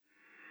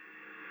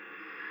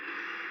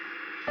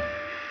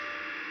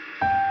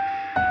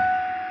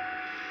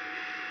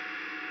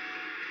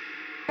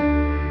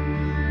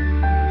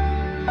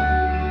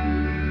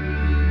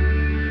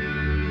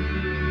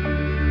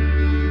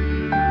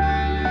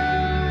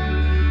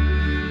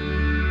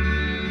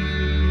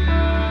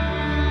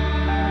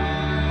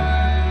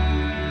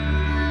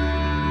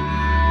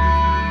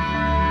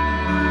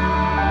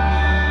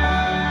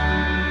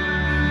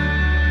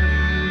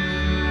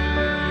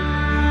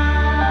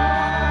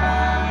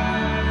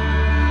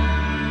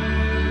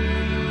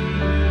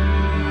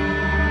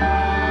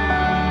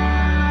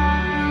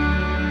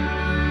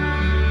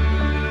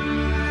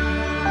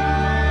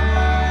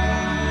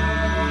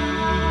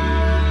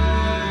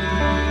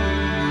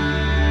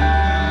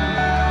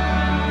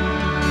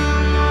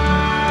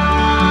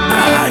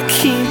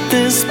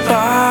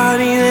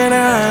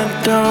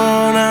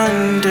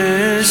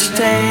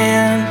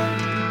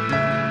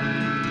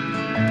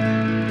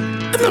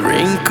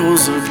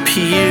Wrinkles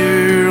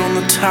appear on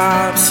the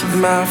tops of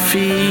my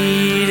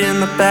feet and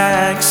the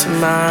backs of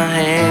my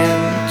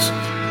hands.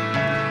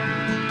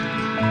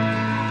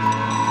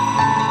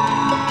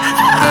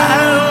 I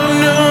don't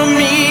know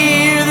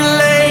me or the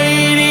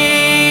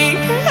lady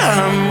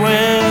I'm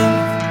with.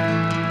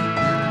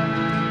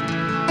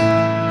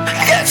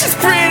 Yeah, she's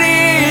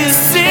pretty as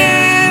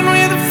sin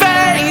with a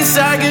face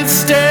I could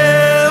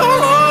stare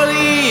all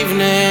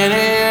evening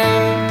in.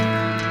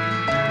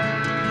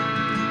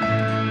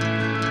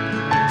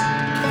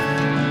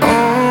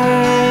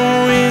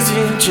 Oh, is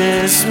it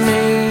just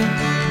me?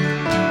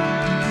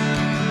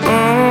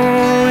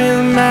 Oh, with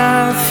a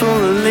mouth full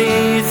of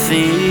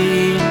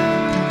Lethe.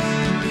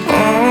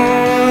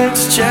 Oh,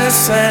 let's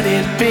just let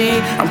it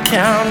be. I'm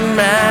counting,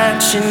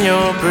 matching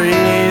your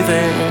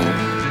breathing.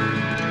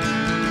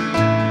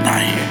 Now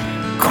you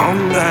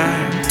come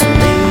back to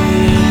me.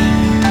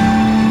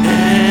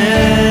 Yeah,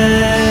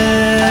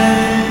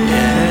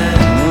 yeah.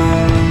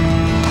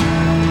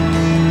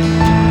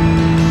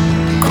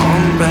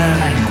 Come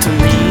back to me.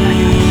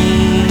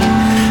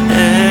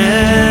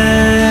 Yeah,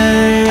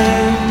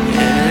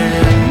 yeah.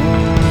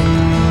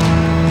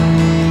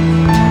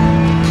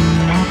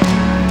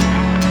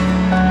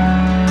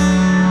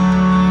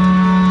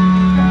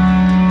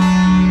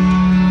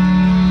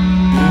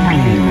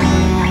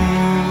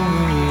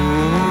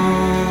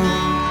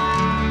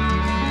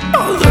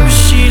 Although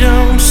she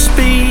don't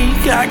speak,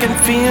 I can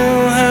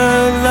feel her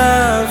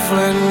love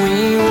when we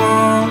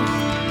walk.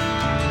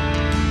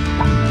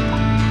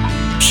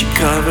 She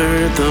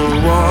covered the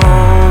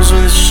walls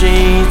with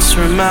sheets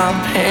from my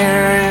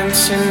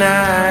parents and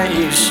I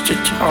used to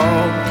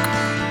talk.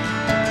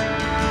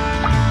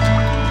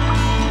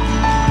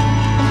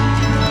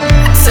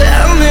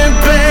 Tell me,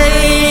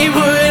 babe,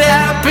 what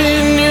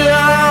happened to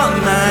all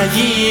my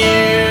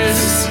years?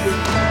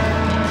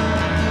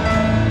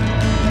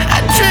 I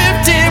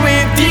drifted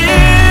with you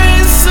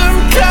in some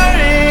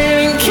current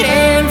and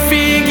can't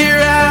figure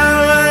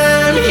out why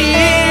I'm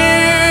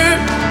here.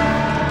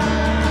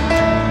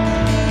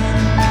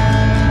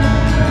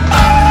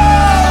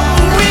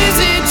 Oh, is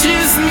it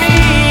just me?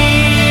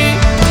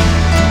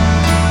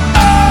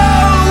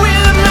 Oh,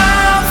 with a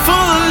mouth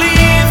full of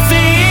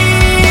Lethe.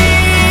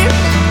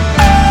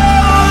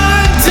 Oh,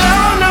 I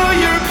don't know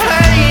your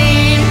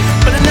pain,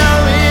 but I know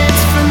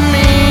it's for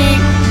me.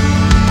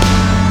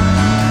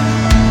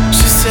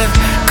 She said,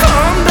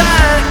 come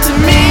back to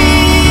me.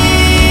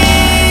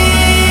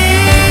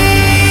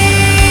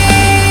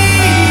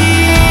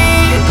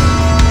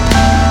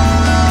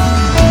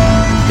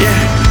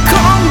 Yeah,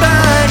 come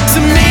back to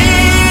me.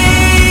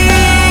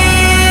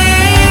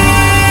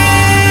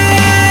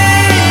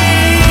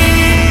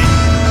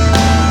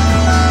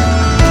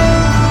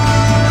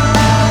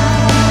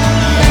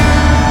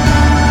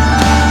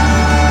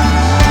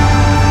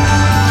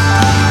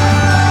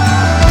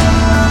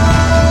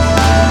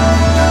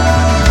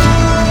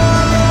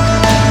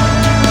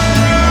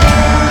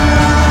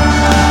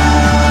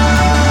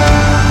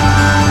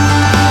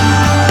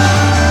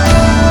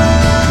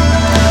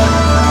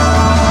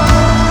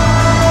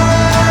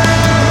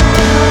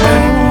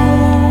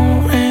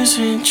 Oh, is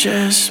it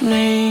just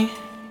me?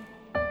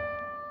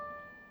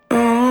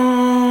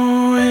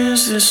 Oh,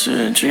 is this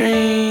a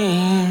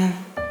dream?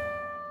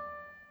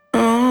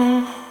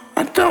 Oh,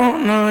 I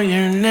don't know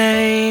your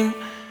name,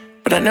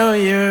 but I know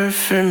you're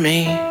for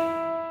me.